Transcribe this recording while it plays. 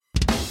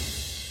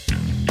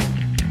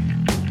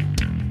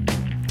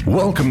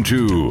Welcome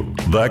to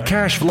the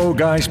Cash Flow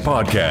Guys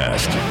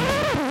podcast.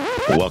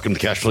 Welcome to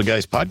Cash Flow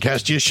Guys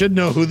podcast. You should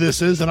know who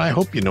this is, and I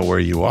hope you know where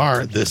you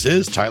are. This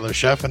is Tyler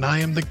Sheff, and I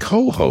am the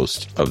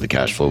co-host of the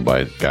Cash Flow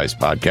Guys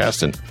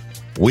podcast. And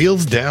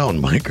wheels down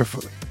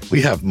microphone.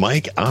 We have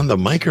Mike on the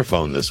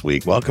microphone this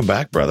week. Welcome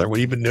back, brother. What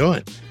have you been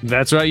doing?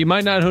 That's right. You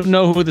might not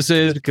know who this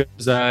is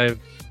because I've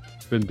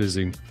been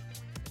busy.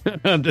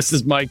 This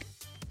is Mike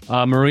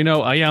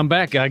Marino. I'm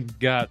back. I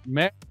got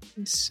married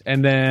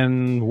and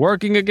then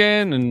working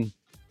again. And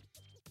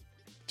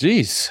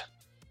geez,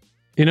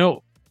 I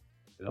kept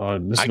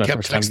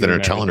texting her,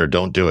 telling her,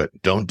 don't do it.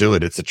 Don't do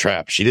it. It's a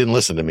trap. She didn't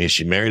listen to me.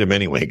 She married him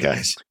anyway,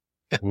 guys.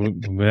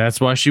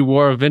 That's why she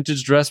wore a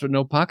vintage dress with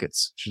no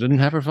pockets. She didn't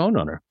have her phone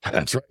on her.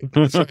 That's right.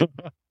 That's right.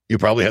 You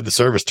probably had the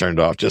service turned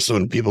off just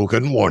so people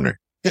couldn't warn her.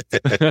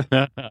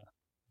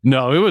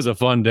 No, it was a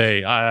fun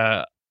day.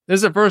 This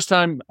is the first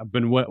time I've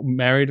been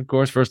married, of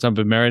course. First time I've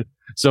been married.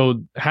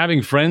 So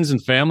having friends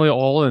and family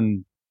all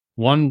in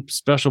one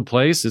special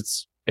place,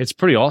 it's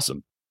pretty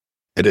awesome.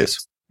 It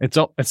is. It's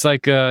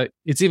like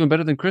it's even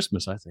better than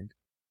Christmas, I think.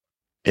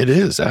 It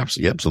is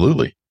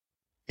absolutely.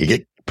 You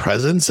get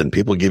presents and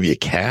people give you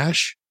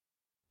cash.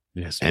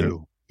 Yes, and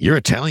true. You're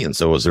Italian,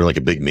 so was there like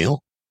a big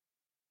meal?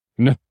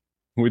 No,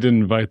 we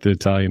didn't invite the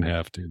Italian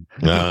half, dude.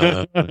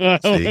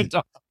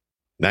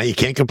 Now you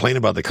can't complain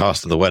about the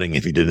cost of the wedding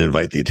if you didn't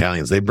invite the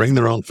Italians. They bring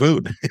their own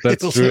food.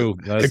 That's true.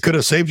 It could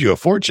have saved you a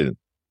fortune.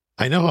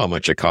 I know how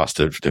much it costs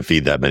to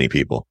feed that many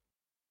people.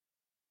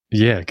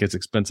 Yeah, it gets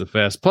expensive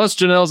fast. Plus,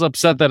 Janelle's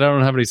upset that I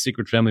don't have any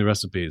secret family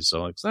recipes.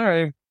 So, like,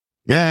 sorry.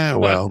 Yeah,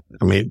 well,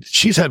 I mean,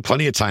 she's had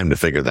plenty of time to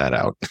figure that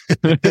out.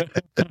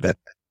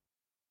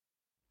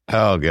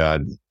 Oh,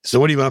 God. So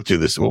what are you up to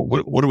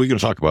what are we going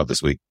to talk about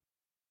this week?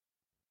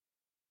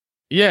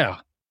 Yeah.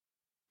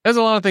 There's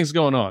a lot of things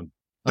going on.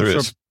 There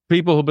is. Sure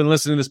people who've been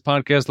listening to this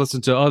podcast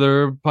listen to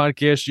other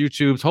podcasts,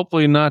 YouTubes,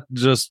 hopefully not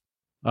just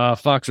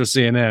Fox or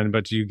CNN,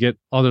 but you get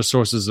other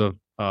sources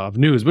of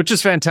news, which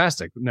is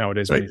fantastic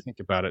nowadays when you think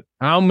about it.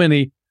 How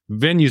many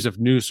venues of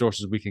news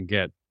sources we can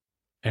get.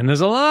 And there's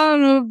a lot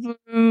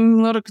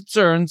of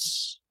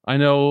concerns. I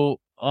know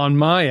on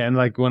my end,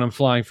 like when I'm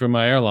flying for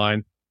my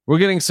airline, we're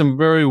getting some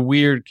very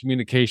weird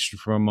communication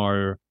from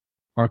our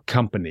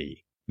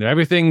company.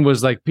 Everything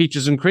was like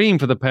peaches and cream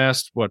for the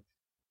past,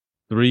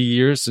 3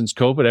 years since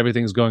COVID.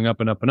 Everything's going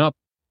up and up and up.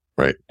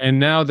 Right. And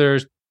now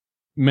they're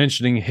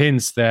mentioning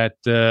hints that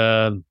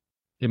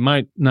it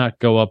might not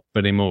go up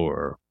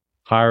anymore.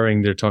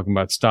 Hiring, they're talking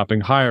about stopping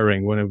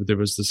hiring when there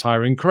was this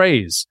hiring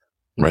craze.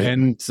 Right.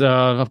 And,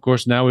 of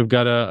course, now we've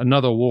got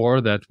another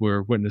war that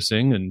we're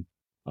witnessing and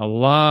a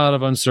lot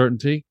of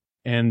uncertainty.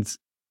 And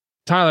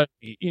Tyler,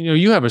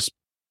 you have a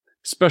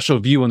special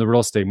view on the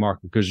real estate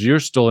market because you're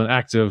still an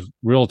active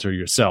realtor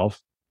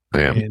yourself.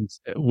 I am. And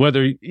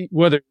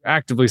whether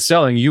actively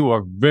selling, you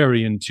are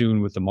very in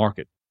tune with the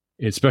market,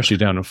 especially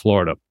down in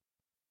Florida.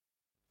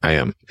 I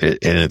am.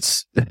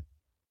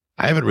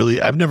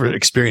 I've never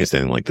experienced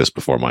anything like this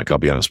before, Mike. I'll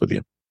be honest with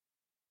you.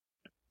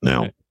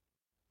 Now,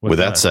 with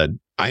that said,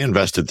 I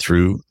invested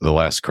through the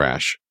last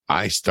crash.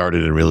 I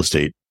started in real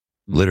estate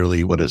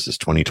literally,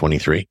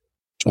 2023?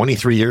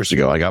 23 years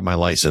ago. I got my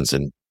license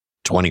in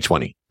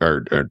 2020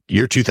 or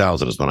year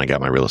 2000 is when I got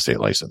my real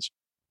estate license.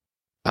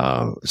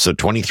 So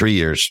 23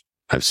 years,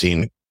 I've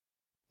seen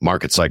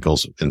market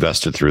cycles,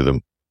 invested through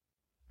them,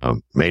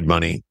 made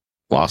money,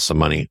 lost some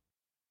money,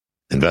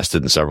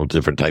 invested in several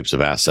different types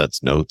of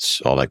assets,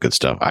 notes, all that good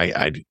stuff.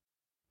 I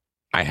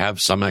have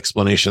some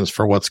explanations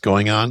for what's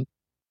going on,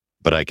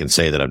 but I can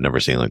say that I've never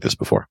seen like this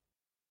before.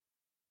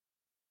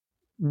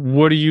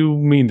 What do you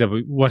mean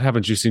what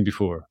haven't you seen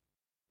before?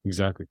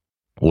 Exactly.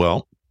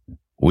 Well,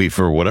 we,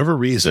 for whatever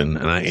reason,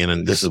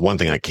 and this is one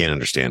thing I can't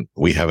understand,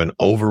 we have an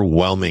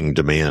overwhelming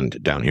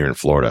demand down here in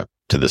Florida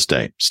to this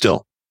day.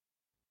 Still,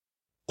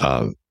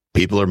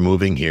 people are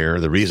moving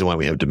here. The reason why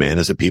we have demand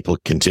is that people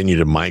continue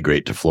to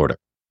migrate to Florida.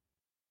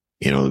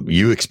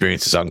 You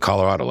experience this out in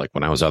Colorado. Like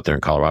when I was out there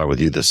in Colorado with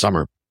you this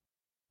summer,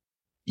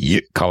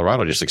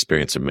 Colorado just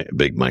experienced a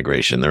big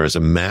migration. There is a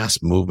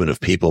mass movement of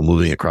people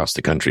moving across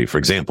the country. For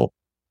example,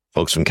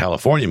 folks from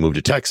California moved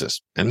to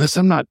Texas. And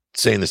I'm not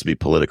saying this to be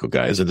political,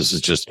 guys, and this is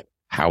just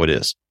how it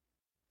is.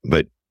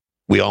 But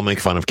we all make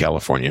fun of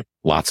California.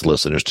 Lots of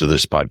listeners to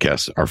this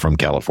podcast are from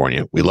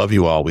California. We love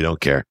you all. We don't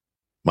care.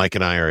 Mike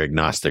and I are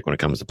agnostic when it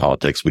comes to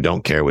politics. We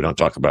don't care. We don't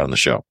talk about it on the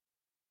show.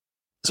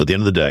 So at the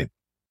end of the day,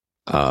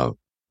 a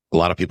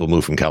lot of people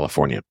moved from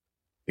California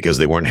because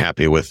they weren't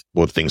happy with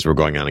what things were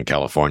going on in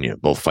California,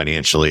 both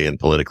financially and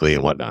politically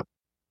and whatnot.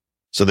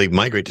 So they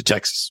migrate to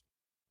Texas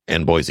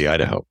and Boise,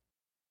 Idaho.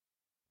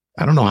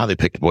 I don't know how they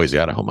picked Boise,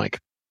 Idaho, Mike,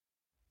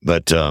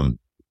 but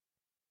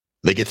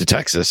they get to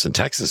Texas, and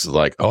Texas is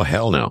like, oh,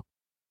 hell no.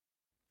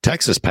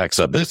 Texas packs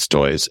up its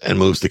toys and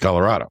moves to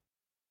Colorado.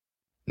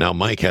 Now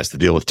Mike has to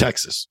deal with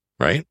Texas,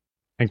 right?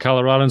 And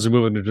Coloradans are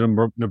moving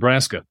to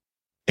Nebraska.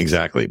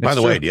 Exactly. By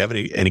the way, do you have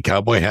any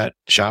cowboy hat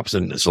shops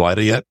in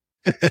Salida yet?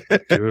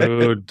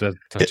 Dude, that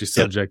touchy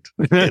subject.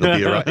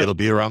 It'll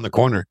be around the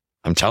corner.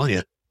 I'm telling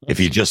you. If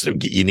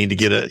you need to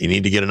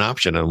get an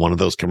option on one of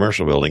those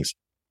commercial buildings,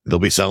 they'll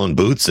be selling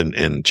boots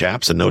and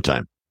chaps in no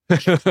time.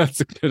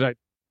 That's a good idea.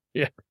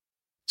 Yeah.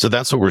 So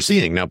that's what we're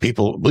seeing now.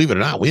 People, believe it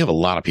or not, we have a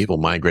lot of people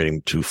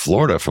migrating to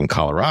Florida from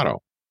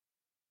Colorado.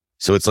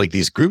 So it's like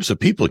these groups of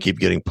people keep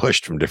getting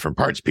pushed from different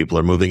parts. People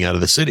are moving out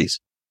of the cities.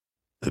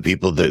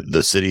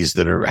 The cities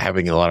that are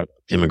having a lot of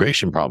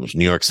immigration problems.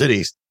 New York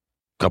City, a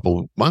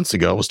couple months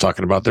ago, was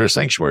talking about they're a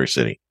sanctuary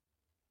city.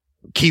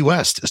 Key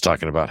West is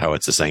talking about how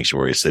it's a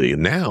sanctuary city.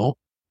 And now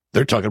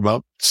they're talking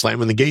about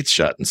slamming the gates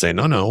shut and saying,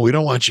 no, we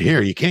don't want you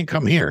here. You can't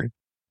come here.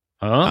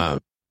 Huh?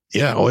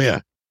 Yeah. Oh, yeah.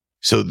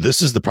 So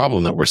this is the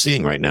problem that we're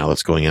seeing right now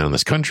that's going on in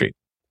this country.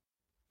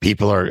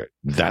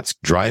 That's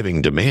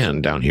driving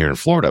demand down here in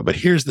Florida. But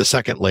here's the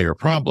second layer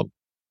problem.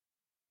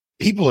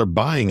 People are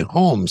buying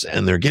homes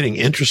and they're getting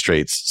interest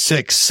rates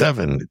 6,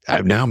 7.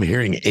 Now I'm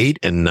hearing 8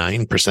 and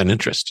 9%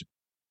 interest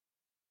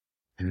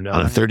on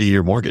a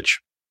 30-year mortgage.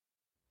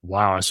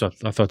 Wow.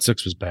 I thought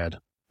 6 was bad.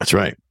 That's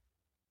right.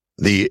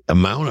 The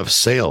amount of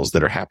sales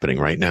that are happening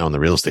right now in the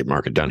real estate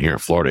market down here in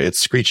Florida, it's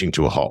screeching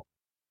to a halt.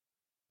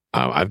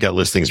 I've got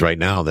listings right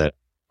now that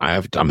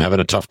I'm having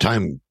a tough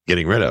time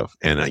getting rid of.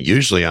 And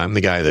usually I'm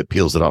the guy that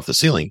peels it off the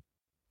ceiling.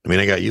 I mean,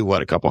 I got you,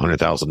 a couple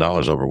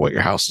 $100,000 over what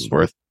your house is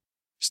worth.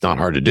 It's not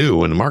hard to do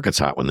when the market's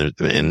hot, and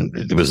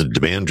it was a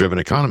demand driven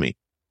economy.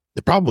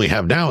 The problem we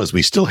have now is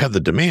we still have the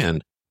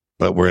demand,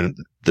 but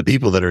the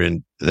people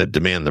that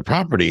demand the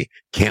property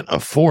can't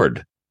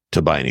afford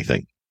to buy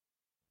anything.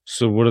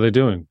 So what are they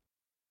doing?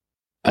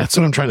 That's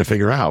what I'm trying to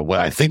figure out. Well,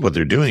 I think what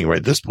they're doing right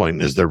at this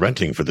point is they're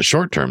renting for the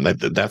short term.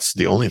 That's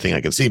the only thing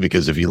I can see,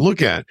 because if you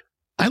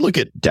I look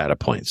at data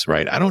points,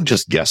 right? I don't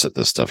just guess at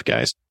this stuff,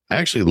 guys. I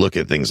actually look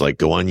at things like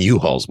go on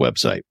U-Haul's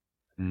website,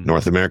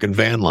 North American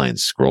Van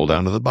Lines, scroll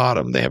down to the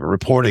bottom. They have a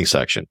reporting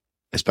section.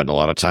 I spend a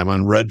lot of time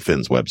on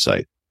Redfin's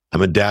website.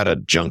 I'm a data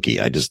junkie.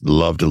 I just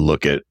love to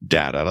look at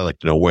data. I like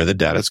to know where the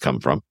data's come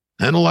from.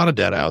 And a lot of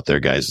data out there,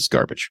 guys, is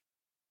garbage.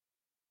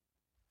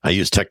 I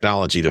use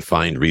technology to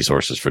find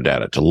resources for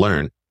data, to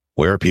learn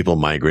where are people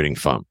migrating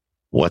from?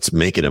 What's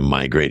making them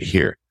migrate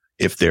here?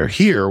 If they're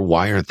here,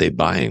 why aren't they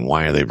buying?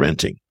 Why are they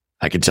renting?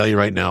 I can tell you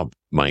right now,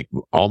 Mike,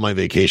 all my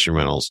vacation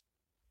rentals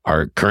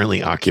are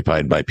currently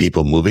occupied by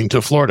people moving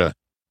to Florida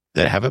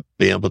that haven't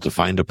been able to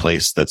find a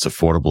place that's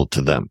affordable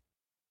to them.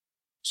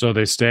 So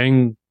they're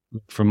staying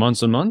for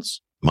months and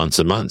months? Months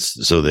and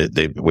months. So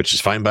which is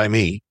fine by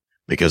me,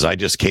 because I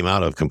just came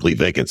out of complete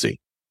vacancy.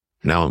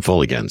 Now I'm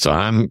full again. So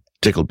I'm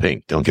tickled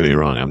pink. Don't get me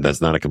wrong.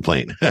 That's not a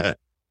complaint.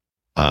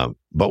 But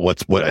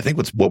what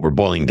we're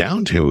boiling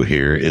down to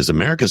here is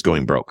America's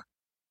going broke.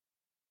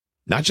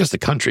 Not just the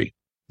country,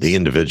 the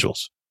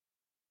individuals.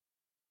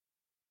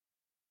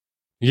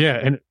 Yeah.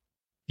 And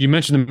you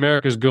mentioned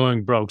America's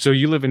going broke. So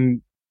you live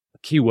in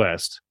Key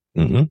West.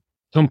 Mm-hmm.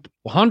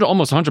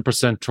 Almost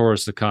 100%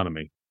 tourist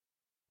economy.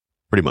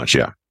 Pretty much.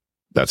 Yeah.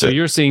 That's it. So it.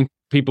 you're seeing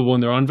people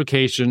when they're on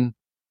vacation.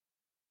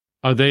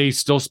 Are they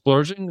still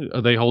splurging?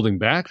 Are they holding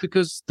back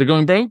because they're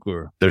going broke?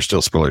 Or they're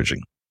still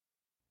splurging?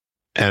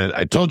 And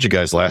I told you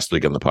guys last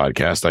week on the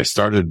podcast, I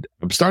started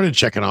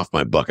checking off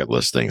my bucket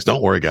list things.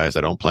 Don't worry, guys.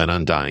 I don't plan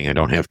on dying. I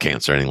don't have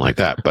cancer or anything like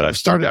that. But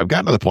I've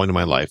gotten to the point in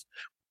my life.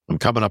 I'm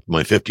coming up on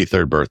my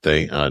 53rd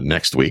birthday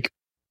next week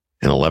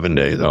in 11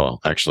 days. Oh,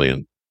 actually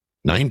in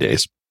 9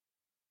 days.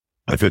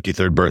 My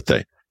 53rd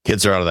birthday.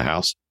 Kids are out of the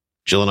house.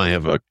 Jill and I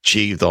have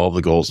achieved all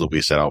the goals that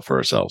we set out for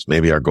ourselves.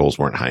 Maybe our goals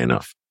weren't high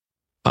enough.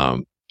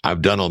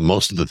 I've done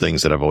most of the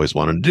things that I've always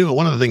wanted to do.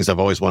 One of the things I've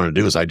always wanted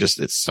to do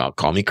is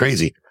call me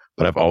crazy,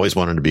 but I've always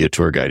wanted to be a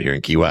tour guide here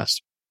in Key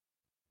West.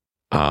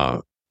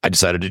 I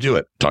decided to do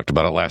it. Talked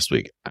about it last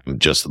week. I'm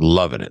just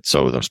loving it.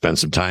 So I'll spend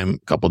some time,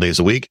 a couple of days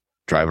a week,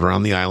 driving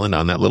around the island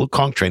on that little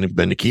conch train. If you've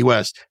been to Key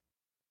West,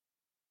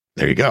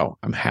 there you go.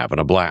 I'm having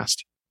a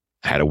blast.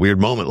 I had a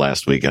weird moment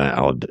last week, and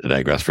I'll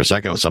digress for a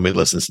second. When somebody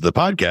listens to the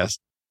podcast,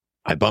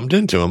 I bumped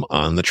into him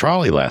on the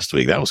trolley last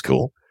week. That was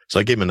cool. So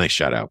I gave him a nice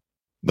shout out.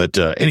 But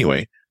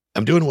anyway,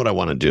 I'm doing what I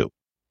want to do.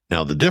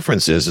 Now, the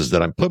difference is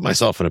that I'm put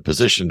myself in a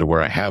position to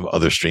where I have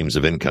other streams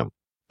of income,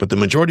 but the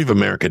majority of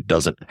America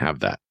doesn't have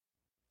that.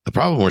 The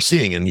problem we're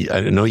seeing, and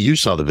I know you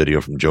saw the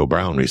video from Joe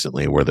Brown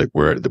recently, where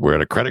we're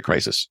at a credit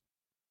crisis.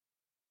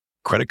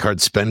 Credit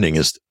card spending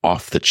is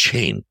off the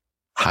chain,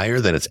 higher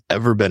than it's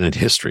ever been in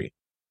history.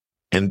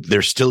 And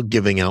they're still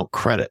giving out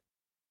credit.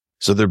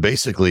 So they're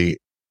basically,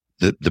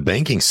 the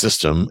banking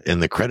system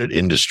and the credit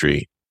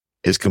industry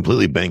is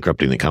completely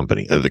bankrupting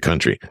the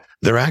country.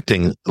 They're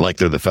acting like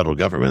they're the federal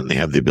government and they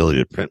have the ability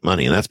to print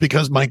money. And that's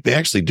because, Mike, they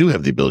actually do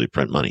have the ability to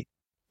print money.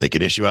 They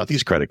can issue out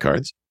these credit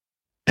cards,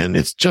 and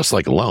it's just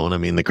like a loan. I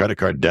mean, the credit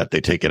card debt, they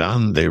take it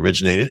on, they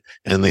originate it,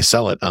 and they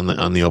sell it on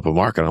the open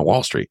market on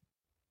Wall Street.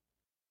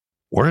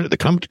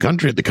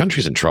 The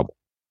country's in trouble,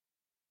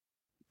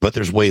 but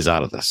there's ways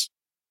out of this.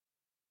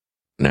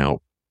 Now,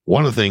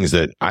 one of the things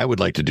that I would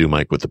like to do,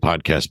 Mike, with the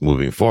podcast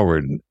moving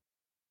forward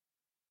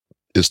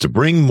is to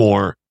bring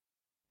more.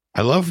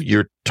 I love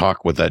your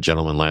talk with that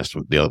gentleman last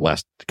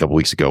couple of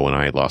weeks ago when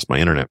I lost my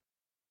internet.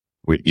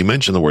 You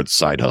mentioned the word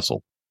side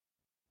hustle.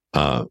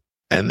 And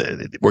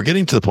And we're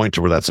getting to the point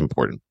to where that's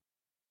important.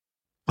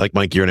 Like,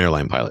 Mike, you're an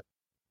airline pilot.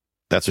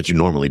 That's what you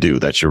normally do.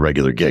 That's your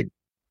regular gig.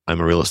 I'm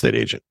a real estate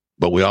agent,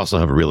 but we also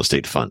have a real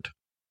estate fund.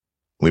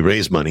 We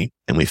raise money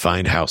and we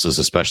find houses,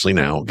 especially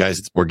now.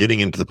 Guys, we're getting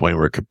into the point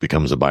where it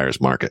becomes a buyer's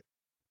market.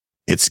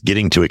 It's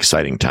getting to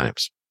exciting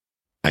times.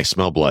 I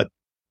smell blood.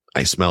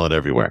 I smell it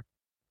everywhere.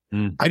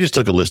 I just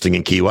took a listing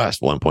in Key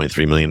West,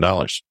 $1.3 million.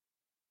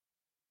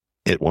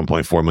 At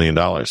 $1.4 million.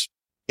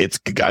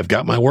 I've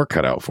got my work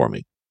cut out for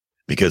me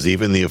because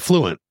even the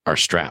affluent are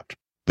strapped.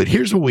 But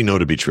here's what we know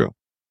to be true.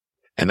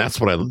 And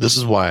this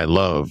is why I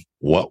love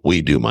what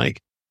we do,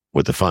 Mike,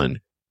 with the fund,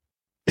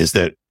 is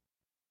that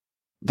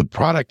the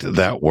product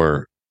that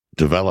we're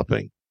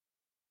developing,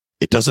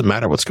 it doesn't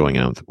matter what's going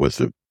on with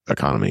the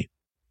economy.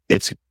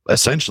 It's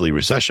essentially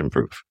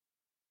recession-proof.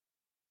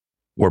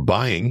 We're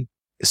buying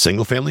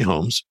single-family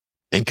homes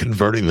and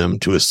converting them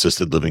to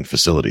assisted living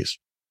facilities.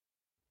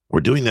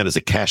 We're doing that as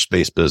a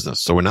cash-based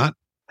business. So we're not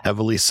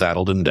heavily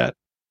saddled in debt.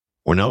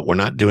 We're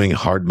not doing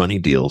hard money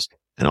deals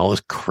and all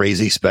this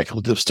crazy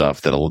speculative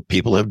stuff that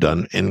people have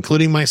done,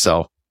 including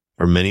myself,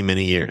 for many,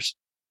 many years.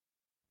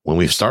 When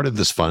we've started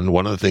this fund,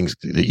 one of the things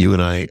that you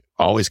and I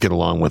always get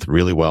along with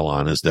really well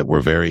on is that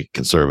we're very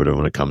conservative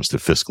when it comes to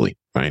fiscally,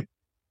 right?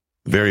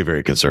 Very,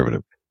 very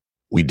conservative.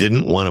 We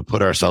didn't want to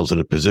put ourselves in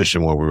a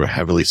position where we were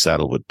heavily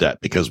saddled with debt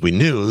because we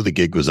knew the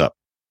gig was up.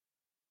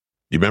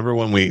 You remember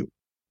when we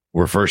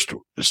were first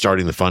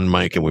starting the fund,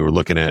 Mike, and we were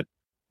looking at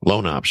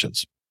loan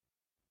options?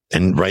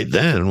 And right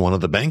then, one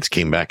of the banks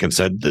came back and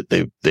said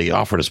that they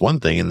offered us one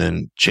thing and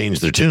then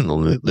changed their tune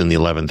in the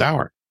 11th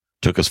hour.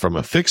 Took us from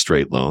a fixed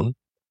rate loan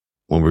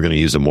when we're going to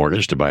use a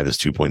mortgage to buy this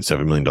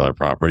 $2.7 million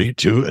property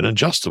to an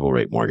adjustable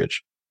rate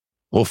mortgage.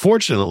 Well,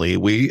 fortunately,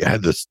 we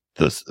had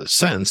the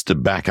sense to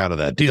back out of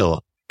that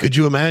deal. Could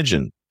you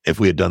imagine if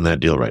we had done that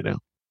deal right now?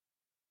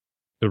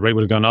 The rate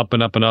would have gone up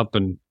and up and up.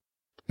 And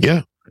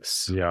yeah,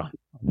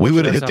 we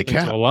would have hit the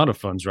cap. A lot of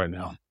funds right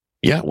now.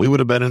 Yeah, we would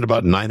have been at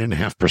about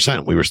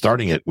 9.5%.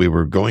 We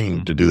were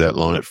going to do that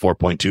loan at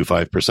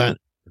 4.25%.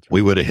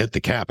 We would have hit the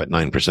cap at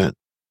 9%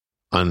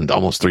 on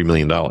almost $3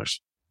 million.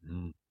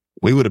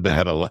 We would have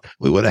had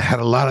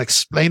a lot of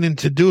explaining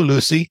to do,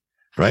 Lucy,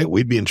 right?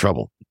 We'd be in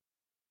trouble.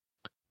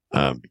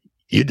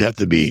 You'd have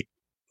to be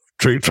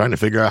trying to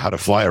figure out how to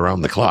fly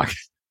around the clock.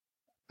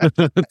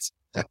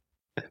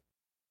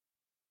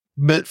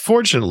 But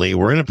fortunately,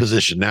 we're in a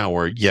position now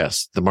where,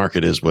 yes, the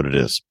market is what it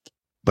is.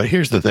 But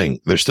here's the thing.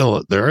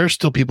 There are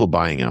still people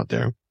buying out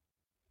there.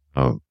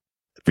 For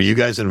you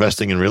guys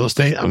investing in real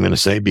estate, I'm going to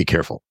say, be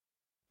careful.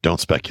 Don't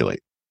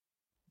speculate.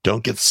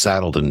 Don't get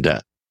saddled in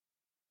debt.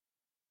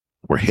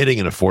 We're hitting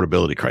an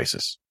affordability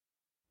crisis.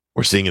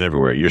 We're seeing it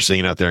everywhere. You're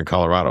seeing it out there in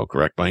Colorado,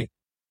 correct, Mike?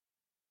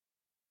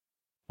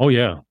 Oh,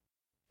 yeah.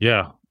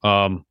 Yeah.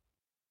 But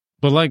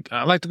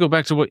I'd like to go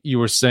back to what you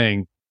were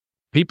saying.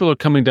 People are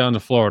coming down to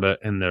Florida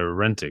and they're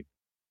renting.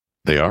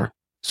 They are.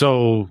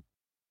 So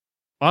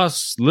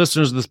us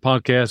listeners of this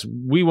podcast,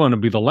 we want to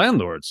be the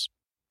landlords.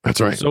 That's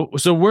right.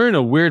 So we're in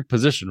a weird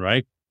position,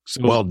 right?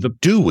 So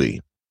do we?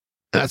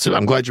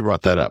 I'm glad you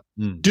brought that up.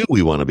 Do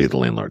we want to be the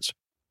landlords?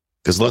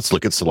 Because let's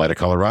look at Salida,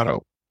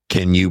 Colorado.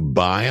 Can you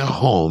buy a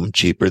home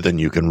cheaper than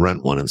you can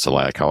rent one in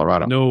Salida,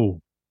 Colorado?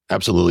 No.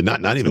 Absolutely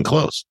not. Not even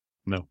close.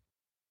 No.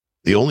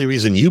 The only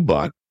reason you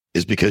bought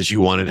is because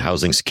you wanted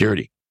housing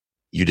security.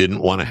 You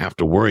didn't want to have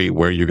to worry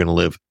where you're going to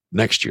live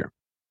next year.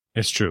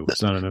 It's true.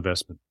 It's not an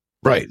investment.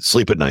 Right.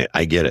 Sleep at night.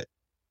 I get it.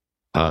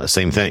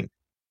 Same thing.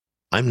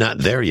 I'm not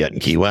there yet in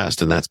Key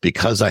West, and that's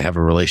because I have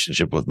a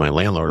relationship with my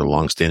landlord, a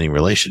long-standing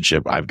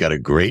relationship. I've got a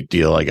great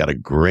deal. I got a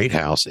great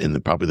house in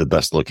probably the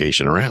best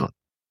location around.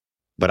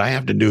 But I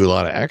have to do a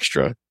lot of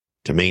extra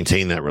to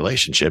maintain that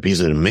relationship. He's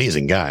an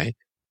amazing guy.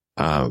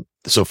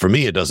 So for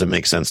me, it doesn't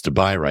make sense to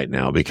buy right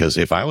now because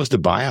if I was to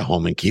buy a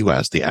home in Key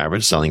West, the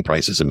average selling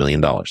price is $1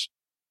 million.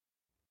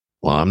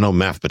 Well, I'm no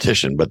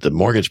mathematician, but the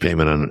mortgage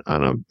payment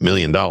on $1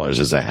 million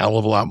is a hell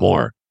of a lot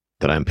more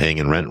than I'm paying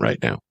in rent right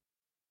now.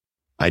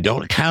 I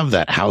don't have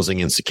that housing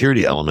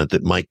insecurity element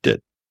that Mike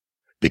did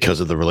because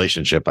of the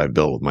relationship I've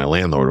built with my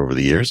landlord over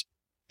the years.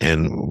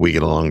 And we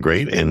get along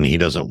great, and he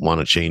doesn't want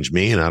to change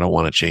me, and I don't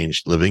want to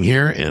change living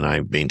here, and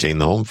I maintain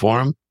the home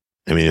for him.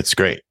 I mean, it's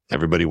great.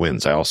 Everybody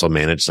wins. I also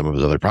manage some of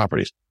his other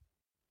properties.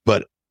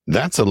 But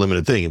that's a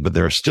limited thing. But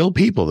there are still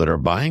people that are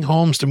buying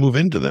homes to move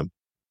into them.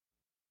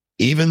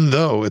 Even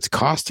though it's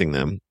costing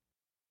them,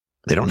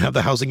 they don't have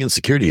the housing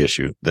insecurity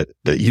issue that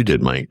you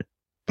did, Mike,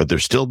 but they're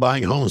still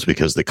buying homes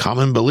because the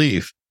common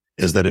belief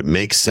is that it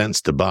makes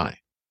sense to buy.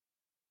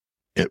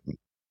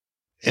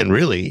 And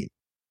really,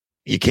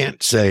 you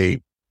can't say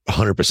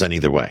 100%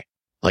 either way.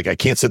 Like, I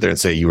can't sit there and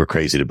say you were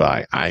crazy to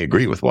buy. I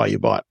agree with why you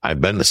bought.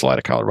 I've been to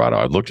Salida, Colorado.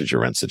 I've looked at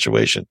your rent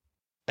situation.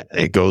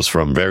 It goes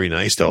from very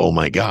nice to, oh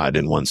my God,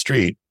 in one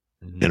street.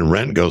 Mm-hmm. And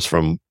rent goes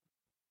from,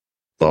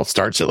 well, it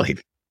starts at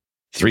like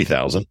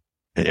 3,000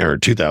 or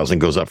 2,000,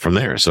 goes up from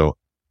there. So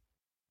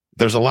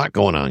there's a lot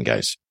going on,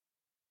 guys,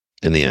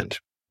 in the end.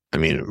 I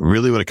mean,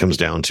 really what it comes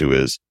down to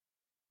is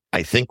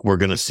I think we're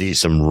going to see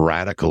some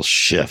radical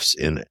shifts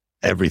in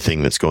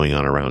everything that's going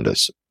on around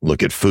us.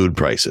 Look at food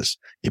prices.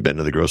 You've been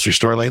to the grocery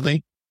store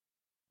lately?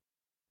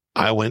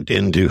 I went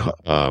into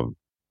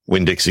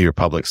Winn-Dixie or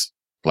Publix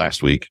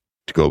last week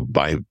to go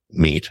buy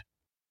meat,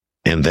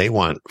 and they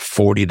want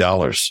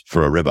 $40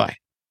 for a ribeye.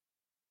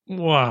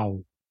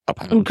 Wow. A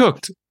pound.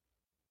 Uncooked.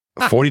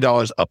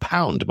 $40 a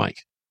pound, Mike.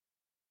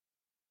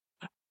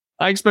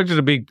 I expected it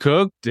to be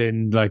cooked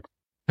and like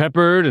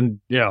peppered and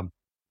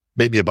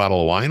Maybe a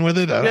bottle of wine with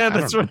it.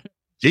 That's right.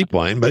 Cheap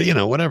wine, but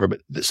whatever.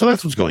 But so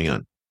that's what's going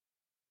on.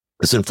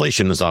 This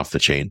inflation is off the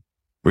chain.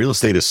 Real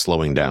estate is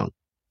slowing down.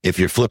 If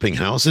you're flipping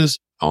houses,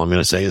 all I'm going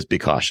to say is be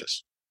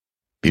cautious.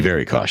 Be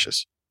very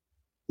cautious.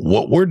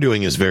 What we're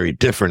doing is very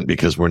different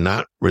because we're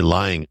not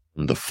relying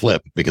on the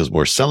flip, because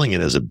we're selling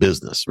it as a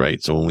business,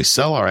 right? So when we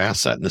sell our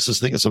asset, and this is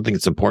something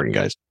that's important,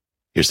 guys,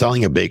 you're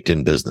selling a baked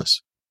in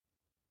business.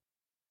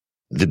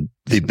 The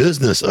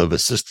business of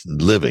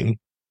assisted living,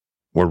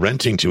 we're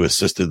renting to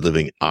assisted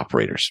living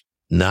operators,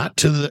 not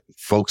to the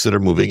folks that are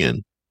moving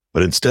in,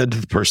 but instead to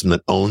the person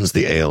that owns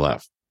the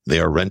ALF. They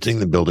are renting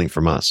the building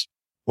from us.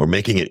 We're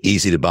making it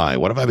easy to buy.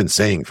 What have I been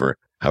saying for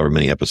however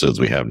many episodes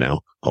we have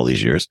now, all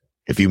these years?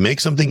 If you make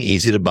something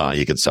easy to buy,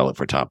 you can sell it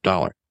for top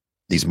dollar.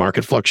 These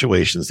market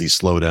fluctuations, these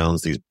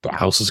slowdowns, these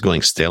houses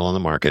going stale on the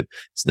market,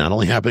 it's not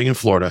only happening in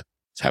Florida,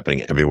 it's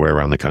happening everywhere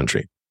around the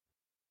country.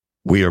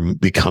 We are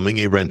becoming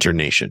a renter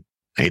nation.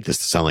 I hate this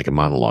to sound like a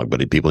monologue,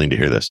 but people need to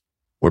hear this.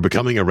 We're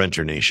becoming a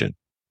renter nation.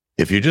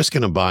 If you're just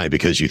going to buy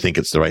because you think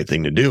it's the right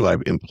thing to do, I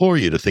implore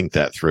you to think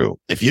that through.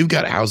 If you've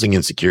got housing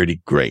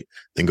insecurity, great.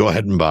 Then go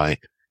ahead and buy.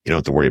 You don't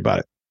have to worry about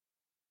it.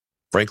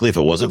 Frankly, if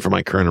it wasn't for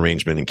my current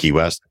arrangement in Key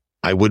West,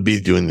 I would be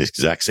doing the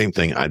exact same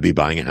thing. I'd be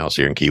buying a house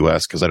here in Key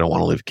West because I don't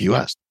want to live in Key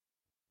West.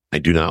 I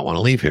do not want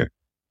to leave here.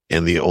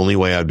 And the only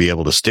way I'd be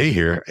able to stay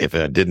here if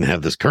I didn't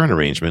have this current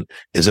arrangement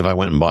is if I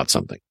went and bought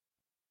something.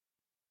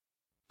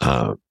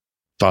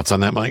 Thoughts on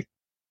that, Mike?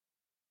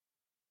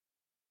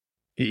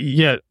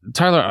 Yeah,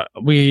 Tyler,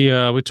 we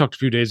talked a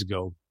few days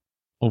ago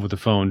over the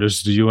phone,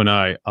 just you and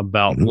I,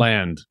 about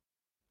land.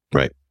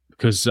 Right.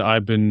 Because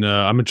I've been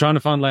trying to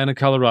find land in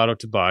Colorado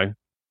to buy.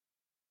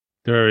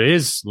 There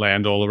is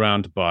land all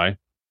around to buy.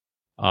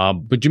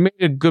 But you made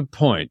a good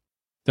point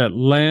that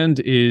land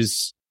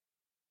is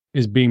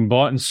being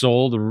bought and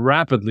sold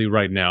rapidly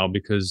right now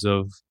because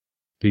of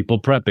people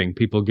prepping,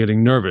 people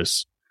getting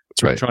nervous.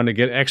 That's right. Trying to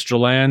get extra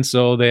land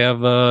so they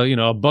have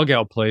a bug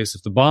out place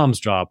if the bombs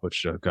drop,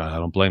 which God, I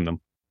don't blame them.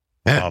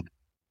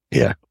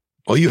 Yeah.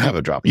 Well, you have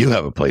a drop. You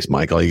have a place,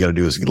 Mike. All you got to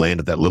do is land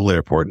at that little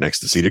airport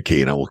next to Cedar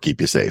Key, and I will keep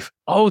you safe.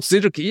 Oh,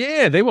 Cedar Key.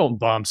 Yeah, they won't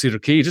bomb Cedar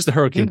Key. Just a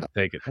hurricane will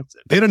take it. That's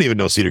it. They don't even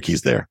know Cedar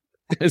Key's there.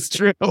 It's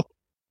true.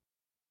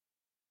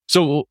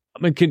 So, I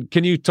mean,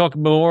 can you talk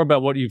more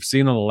about what you've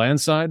seen on the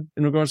land side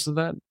in regards to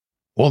that?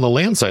 Well, on the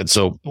land side,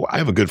 so I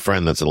have a good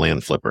friend that's a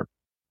land flipper.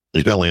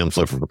 He's been a land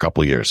flipper for a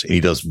couple of years.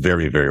 He does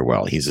very, very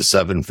well. He's a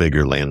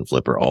 7-figure land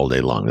flipper all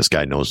day long. This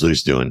guy knows what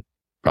he's doing.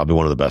 Probably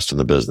one of the best in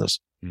the business.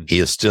 He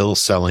is still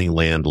selling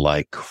land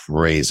like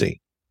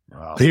crazy.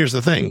 Wow. Here's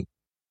the thing.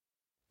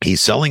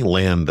 He's selling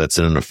land that's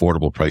in an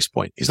affordable price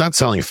point. He's not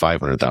selling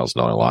 $500,000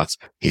 lots.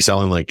 He's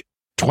selling like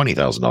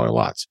 $20,000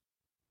 lots.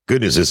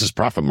 Good news is his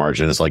profit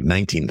margin is like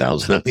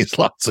 $19,000 on these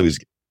lots. So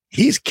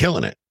he's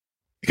killing it,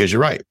 because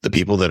you're right. The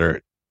people that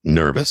are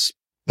nervous,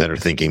 that are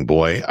thinking,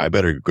 boy, I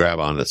better grab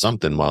onto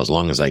something while as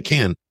long as I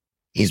can.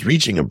 He's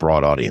reaching a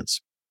broad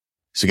audience.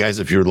 So guys,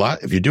 if you're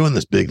doing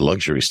this big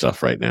luxury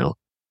stuff right now,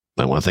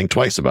 I want to think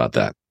twice about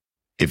that.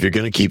 If you're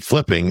going to keep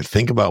flipping,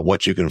 think about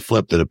what you can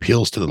flip that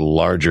appeals to the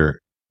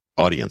larger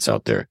audience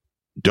out there.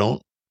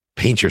 Don't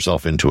paint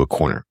yourself into a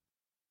corner.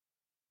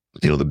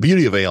 The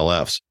beauty of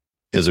ALFs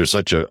is there's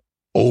such a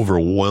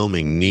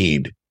overwhelming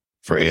need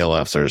for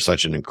ALFs. There's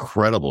such an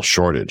incredible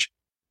shortage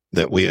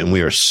that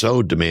we are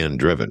so demand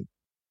driven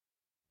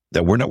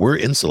that we're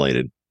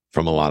insulated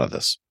from a lot of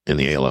this in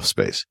the ALF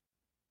space.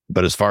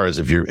 But as far as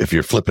if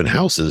you're flipping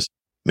houses,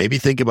 maybe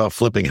think about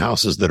flipping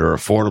houses that are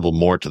affordable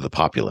more to the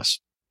populace,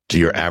 to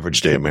your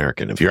average day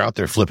American. If you're out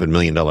there flipping $1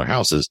 million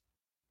houses,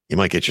 you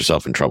might get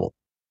yourself in trouble.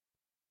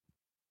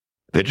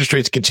 If interest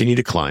rates continue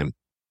to climb,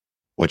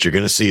 what you're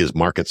going to see is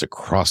markets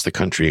across the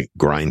country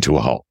grind to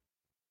a halt.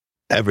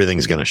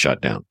 Everything's going to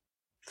shut down.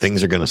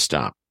 Things are going to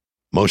stop.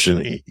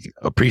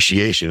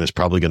 Appreciation is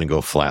probably going to go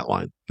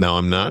flatline. Now,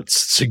 I'm not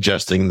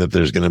suggesting that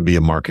there's going to be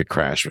a market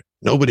crash.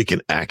 Nobody can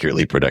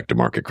accurately predict a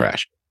market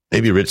crash.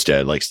 Maybe Rich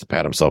Dad likes to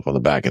pat himself on the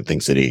back and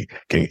thinks that he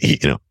can,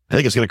 I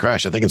think it's going to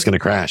crash. I think it's going to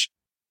crash.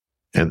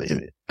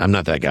 And I'm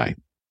not that guy.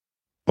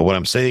 But what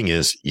I'm saying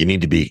is you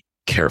need to be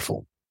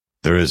careful.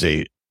 There is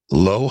a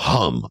low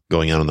hum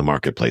going on in the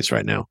marketplace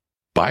right now.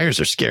 Buyers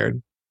are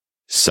scared.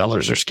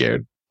 Sellers are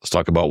scared. Let's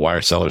talk about why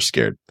are sellers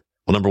scared.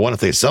 Well, number one,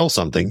 if they sell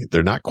something,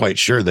 they're not quite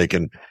sure they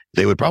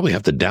would probably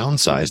have to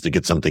downsize to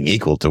get something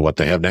equal to what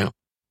they have now.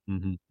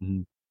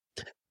 Mm-hmm.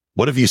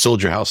 What if you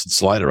sold your house in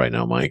Salida right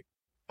now, Mike?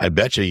 I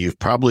bet you've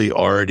probably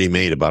already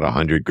made about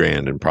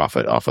 $100,000 in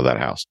profit off of that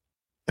house.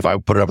 If I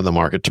put it up in the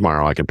market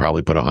tomorrow, I could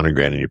probably put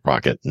 $100,000 in your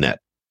pocket net.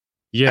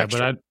 Yeah,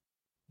 extra.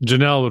 But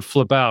Janelle would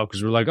flip out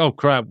because we're like, oh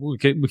crap, we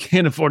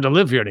can't afford to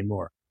live here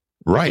anymore.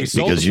 Right. You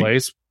sold Because the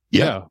place.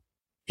 yeah,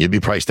 you'd be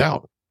priced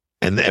out.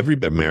 And every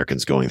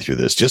American's going through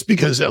this just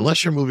because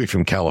unless you're moving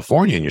from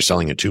California and you're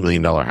selling a $2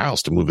 million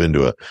house to move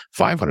into a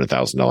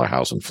 $500,000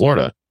 house in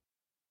Florida,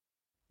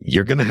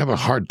 you're going to have a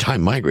hard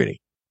time migrating.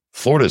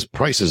 Florida's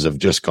prices have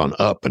just gone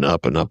up and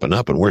up and up and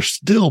up, and we're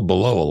still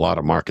below a lot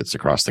of markets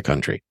across the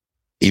country,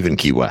 even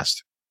Key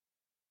West.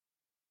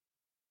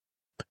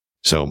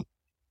 So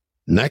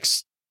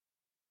next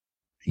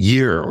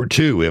year or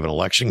two, we have an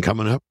election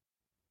coming up.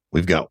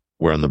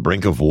 We're on the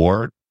brink of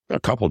war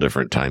a couple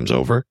different times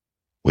over.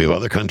 We have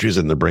other countries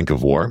in the brink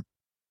of war,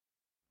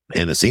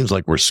 and it seems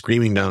like we're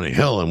screaming down a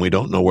hill and we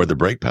don't know where the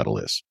brake pedal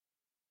is.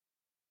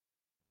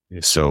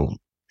 So,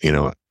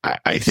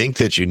 I think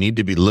that you need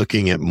to be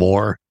looking at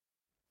more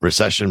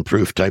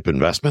recession-proof type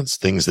investments,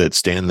 things that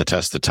stand the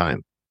test of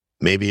time.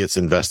 Maybe it's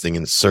investing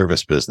in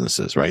service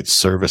businesses, right?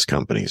 Service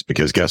companies,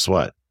 because guess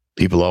what?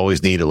 People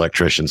always need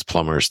electricians,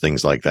 plumbers,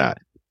 things like that.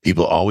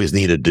 People always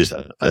need a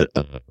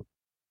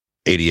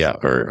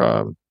ADL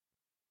or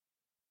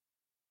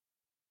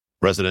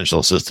residential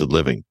assisted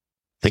living.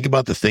 Think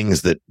about the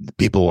things that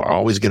people are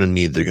always going to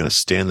need. They're going to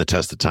stand the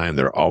test of time.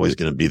 They're always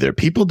going to be there.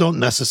 People don't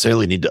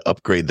necessarily need to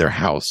upgrade their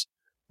house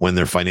when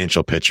their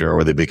financial picture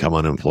or they become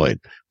unemployed.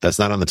 That's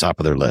not on the top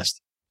of their list.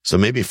 So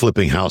maybe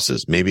flipping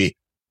houses, maybe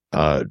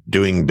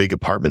doing big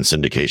apartment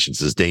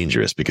syndications is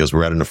dangerous because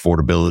we're at an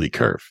affordability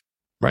curve,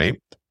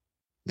 right?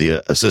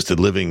 The assisted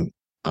living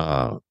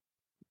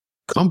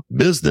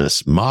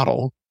business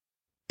model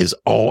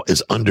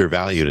is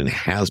undervalued and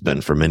has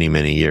been for many,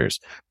 many years.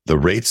 The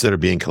rates that are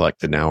being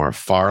collected now are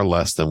far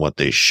less than what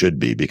they should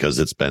be because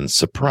it's been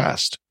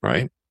suppressed,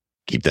 right?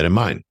 Keep that in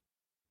mind,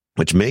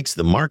 which makes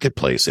the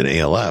marketplace in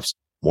ALFs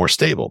more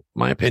stable,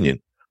 my opinion,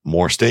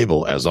 more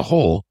stable as a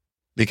whole,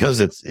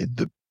 because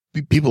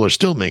people are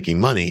still making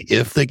money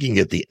if they can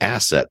get the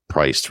asset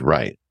priced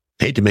right.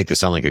 I hate to make this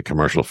sound like a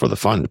commercial for the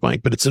fund,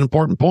 Mike, but it's an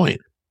important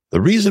point.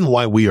 The reason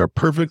why we are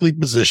perfectly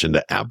positioned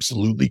to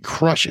absolutely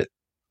crush it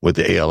with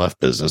the ALF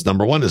business,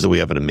 number one, is that we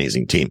have an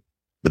amazing team.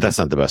 But that's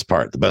not the best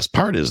part. The best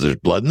part is there's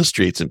blood in the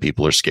streets and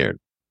people are scared.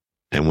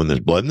 And when there's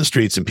blood in the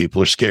streets and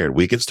people are scared,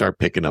 we can start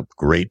picking up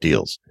great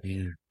deals.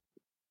 Yeah.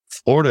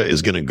 Florida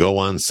is going to go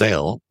on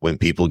sale when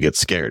people get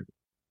scared.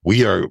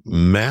 We are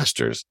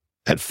masters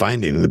at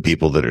finding the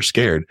people that are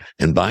scared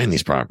and buying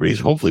these properties,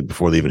 hopefully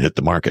before they even hit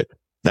the market.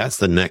 That's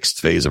the next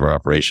phase of our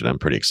operation. I'm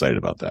pretty excited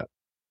about that.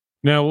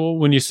 Now,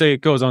 when you say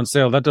it goes on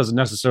sale, that doesn't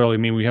necessarily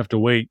mean we have to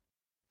wait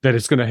that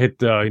it's going to hit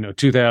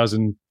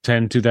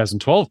 2010,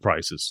 2012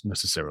 prices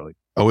necessarily.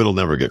 Oh, it'll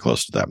never get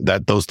close to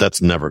that.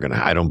 That's never going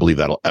to. I don't believe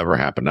that'll ever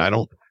happen. I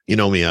don't. You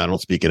know me. I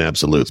don't speak in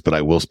absolutes, but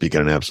I will speak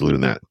in an absolute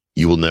in that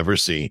you will never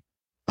see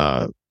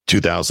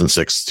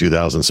 2006,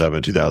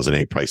 2007,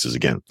 2008 prices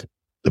again.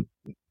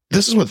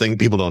 This is one thing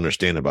people don't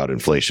understand about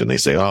inflation. They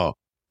say, "Oh,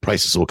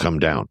 prices will come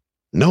down."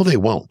 No, they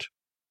won't.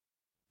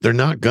 They're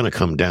not going to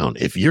come down.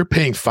 If you're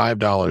paying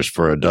 $5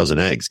 for a dozen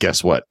eggs,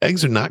 guess what?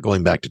 Eggs are not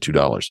going back to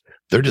 $2.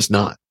 They're just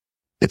not.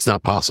 It's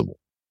not possible.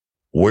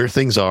 Where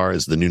things are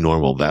is the new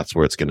normal. That's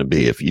where it's going to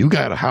be. If you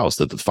got a house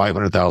that's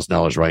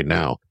 $500,000 right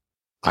now,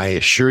 I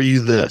assure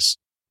you this,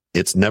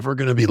 it's never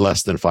going to be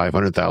less than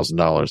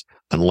 $500,000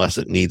 unless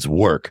it needs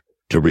work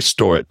to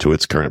restore it to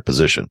its current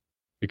position.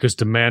 Because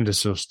demand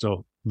is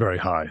still very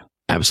high.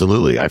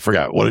 Absolutely. I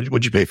forgot.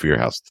 What'd you pay for your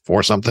house?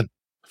 $4 something?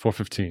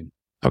 $415.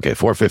 Okay,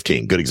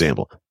 $415. Good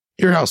example.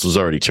 Your house was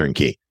already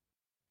turnkey.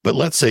 But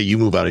let's say you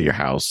move out of your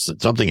house,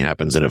 something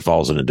happens and it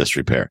falls into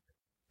disrepair.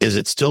 Is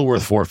it still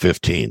worth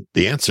 $415?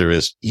 The answer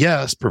is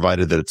yes,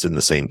 provided that it's in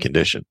the same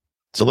condition.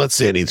 So let's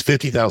say it needs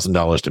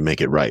 $50,000 to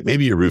make it right.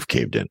 Maybe your roof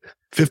caved in.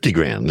 50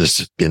 grand.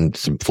 There's been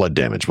some flood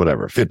damage,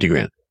 whatever. 50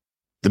 grand.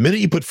 The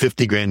minute you put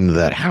 50 grand into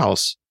that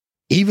house,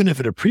 even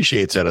if it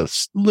appreciates at a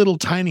little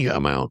tiny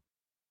amount,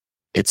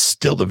 it's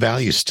still, the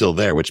value's still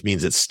there, which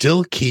means it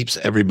still keeps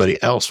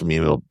everybody else from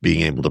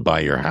being able to buy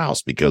your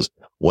house, because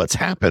what's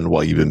happened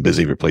while you've been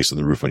busy replacing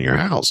the roof on your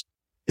house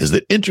is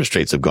that interest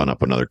rates have gone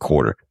up another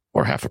 1/4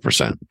 or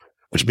 0.5%,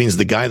 which means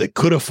the guy that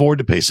could afford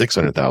to pay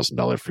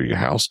 $600,000 for your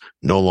house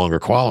no longer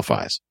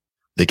qualifies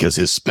because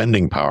his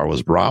spending power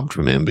was robbed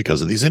from him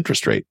because of these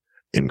interest rate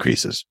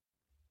increases.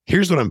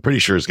 Here's what I'm pretty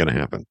sure is going to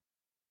happen.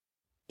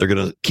 They're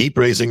going to keep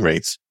raising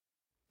rates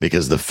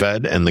because the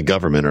Fed and the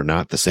government are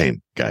not the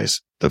same,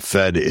 guys. The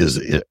Fed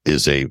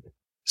is a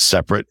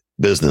separate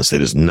business.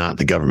 It is not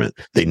the government.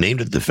 They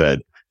named it the Fed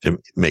to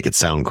make it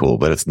sound cool,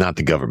 but it's not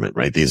the government,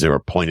 right? These are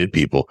appointed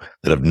people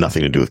that have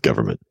nothing to do with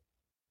government.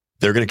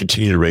 They're going to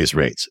continue to raise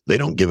rates. They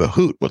don't give a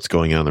hoot what's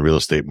going on in the real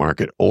estate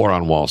market or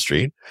on Wall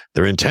Street.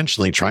 They're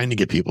intentionally trying to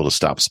get people to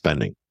stop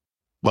spending.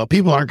 Well,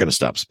 people aren't going to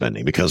stop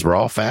spending because we're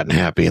all fat and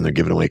happy and they're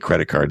giving away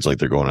credit cards like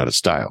they're going out of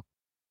style.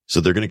 So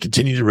they're going to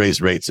continue to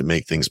raise rates and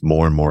make things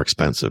more and more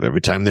expensive.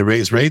 Every time they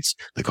raise rates,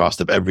 the cost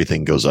of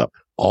everything goes up.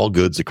 All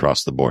goods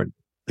across the board.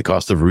 The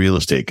cost of real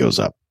estate goes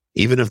up.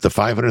 Even if the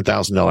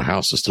 $500,000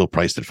 house is still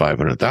priced at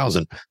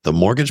 $500,000, the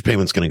mortgage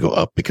payment's going to go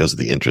up because of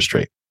the interest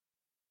rate.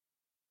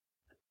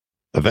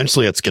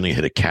 Eventually, it's going to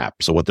hit a cap.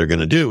 So what they're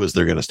going to do is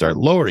they're going to start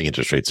lowering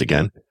interest rates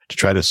again to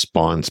try to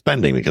spawn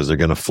spending because they're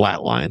going to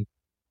flatline,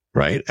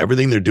 right?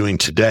 Everything they're doing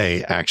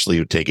today actually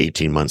would take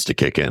 18 months to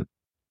kick in.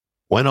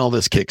 When all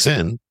this kicks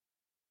in,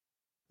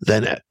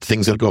 then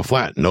things will go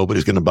flat.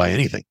 Nobody's going to buy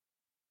anything.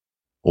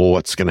 Well,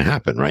 what's going to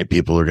happen, right?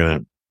 People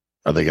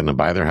are they going to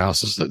buy their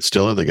houses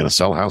still? Are they going to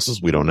sell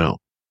houses? We don't know.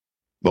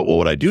 But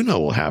what I do know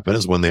will happen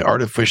is when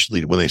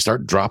they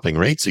start dropping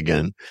rates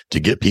again to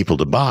get people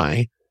to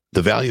buy,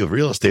 the value of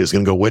real estate is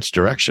going to go which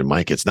direction,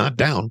 Mike? It's not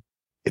down.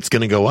 It's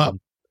going to go up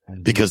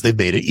because they've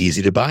made it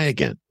easy to buy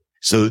again.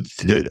 So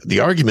the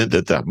argument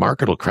that the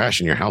market will crash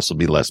and your house will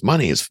be less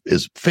money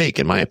is fake,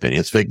 in my opinion.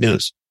 It's fake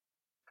news.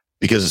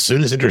 Because as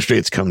soon as interest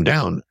rates come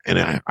down, and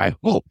I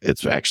hope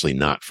it's actually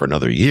not for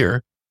another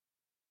year,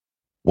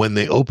 when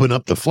they open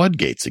up the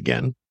floodgates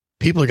again,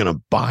 people are going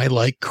to buy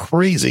like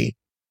crazy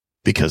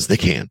because they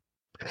can.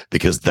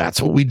 Because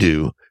that's what we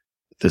do.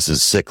 This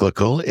is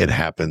cyclical. It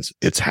happens.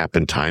 It's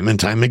happened time and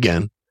time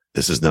again.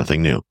 This is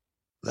nothing new.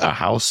 A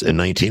house in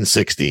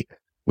 1960,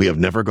 we have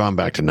never gone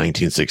back to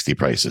 1960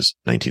 prices,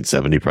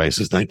 1970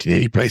 prices,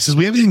 1980 prices.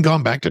 We haven't even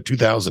gone back to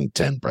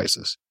 2010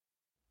 prices.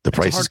 The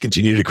prices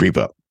continue to creep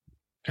up.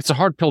 It's a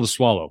hard pill to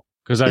swallow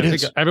because I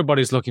think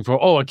everybody's looking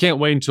for, I can't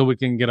wait until we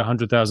can get a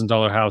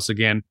 $100,000 house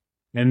again.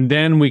 And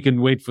then we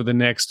can wait for the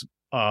next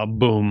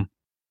boom.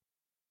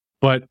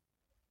 But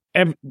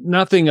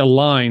nothing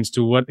aligns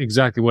to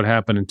exactly what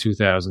happened in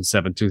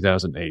 2007,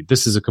 2008.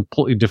 This is a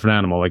completely different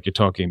animal, like you're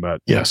talking about.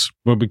 Yes.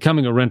 We're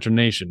becoming a renter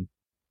nation.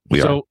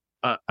 We are.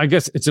 I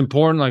guess it's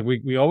important, like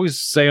we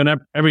always say on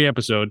every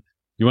episode,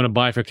 you want to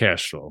buy for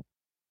cash flow.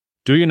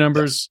 Do your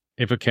numbers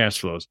if it cash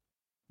flows.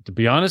 To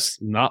be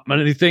honest, not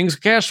many things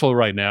cash flow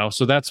right now.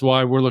 So that's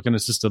why we're looking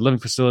at assisted living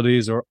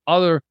facilities or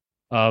other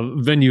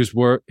venues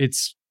where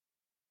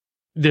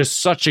there's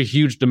such a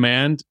huge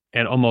demand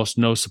and almost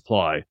no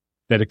supply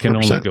that it can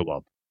 100%. Only go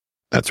up.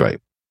 That's right.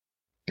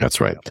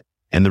 That's right.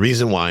 And the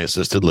reason why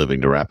assisted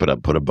living, to wrap it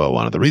up, put a bow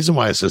on it, the reason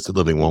why assisted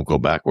living won't go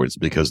backwards is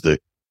because the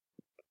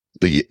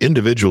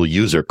individual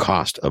user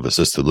cost of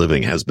assisted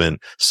living has been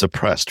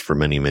suppressed for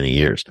many, many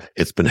years.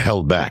 It's been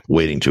held back,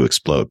 waiting to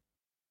explode.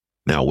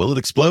 Now, will it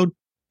explode?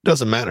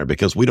 Doesn't matter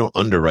because we don't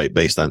underwrite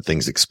based on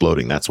things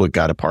exploding. That's what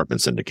got apartment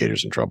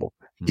syndicators in trouble.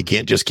 You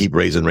can't just keep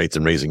raising rates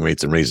and raising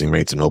rates and raising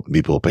rates and hoping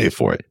people will pay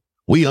for it.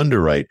 We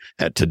underwrite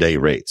at today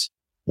rates.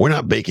 We're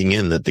not baking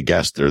in that the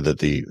guest or that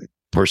the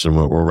person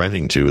we're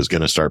renting to is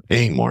going to start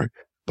paying more.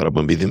 But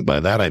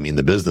by that, I mean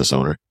the business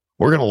owner.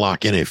 We're going to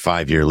lock in a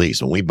 5-year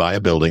lease. When we buy a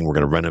building, we're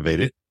going to renovate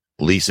it,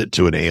 lease it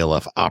to an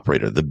ALF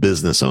operator, the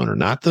business owner,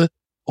 not the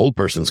old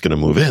person's going to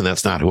move in.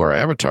 That's not who our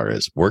avatar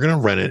is. We're going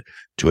to rent it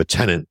to a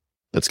tenant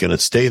that's going to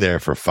stay there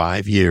for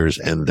 5 years,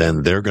 and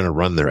then they're going to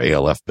run their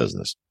ALF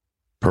business.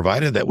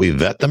 Provided that we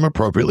vet them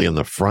appropriately on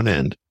the front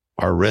end,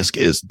 our risk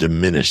is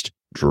diminished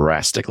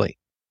drastically.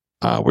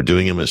 We're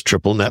doing them as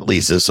triple net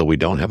leases, so we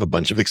don't have a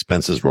bunch of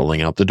expenses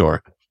rolling out the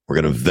door.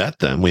 We're going to vet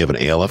them. We have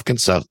an ALF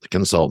consultant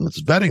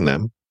that's vetting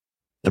them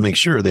to make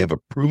sure they have a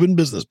proven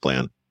business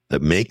plan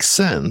that makes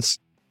sense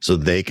so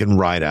they can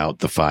ride out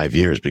the 5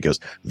 years because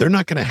they're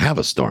not going to have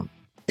a storm.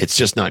 It's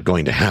just not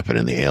going to happen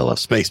in the ALF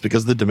space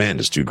because the demand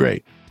is too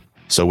great.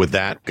 So with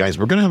that, guys,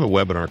 we're going to have a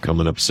webinar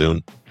coming up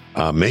soon.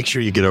 Make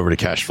sure you get over to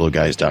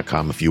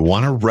cashflowguys.com. If you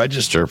want to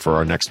register for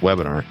our next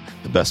webinar,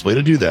 the best way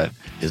to do that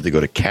is to go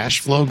to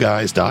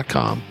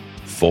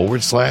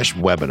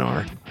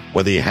cashflowguys.com/webinar.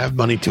 Whether you have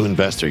money to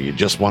invest or you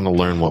just want to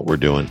learn what we're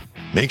doing,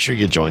 make sure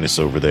you join us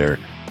over there.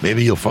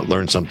 Maybe you'll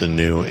learn something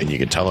new and you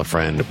can tell a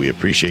friend. We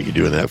appreciate you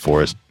doing that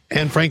for us.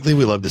 And frankly,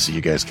 we love to see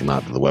you guys come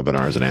out to the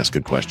webinars and ask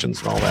good questions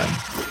and all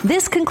that.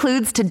 This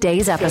concludes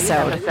today's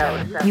episode.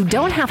 You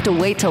don't have to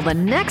wait till the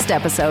next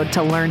episode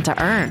to learn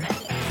to earn.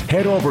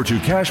 Head over to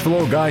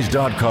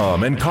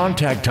cashflowguys.com and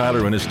contact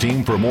Tyler and his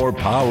team for more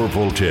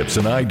powerful tips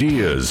and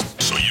ideas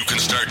so you can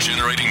start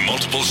generating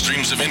multiple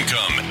streams of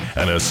income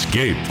and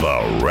escape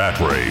the rat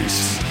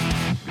race.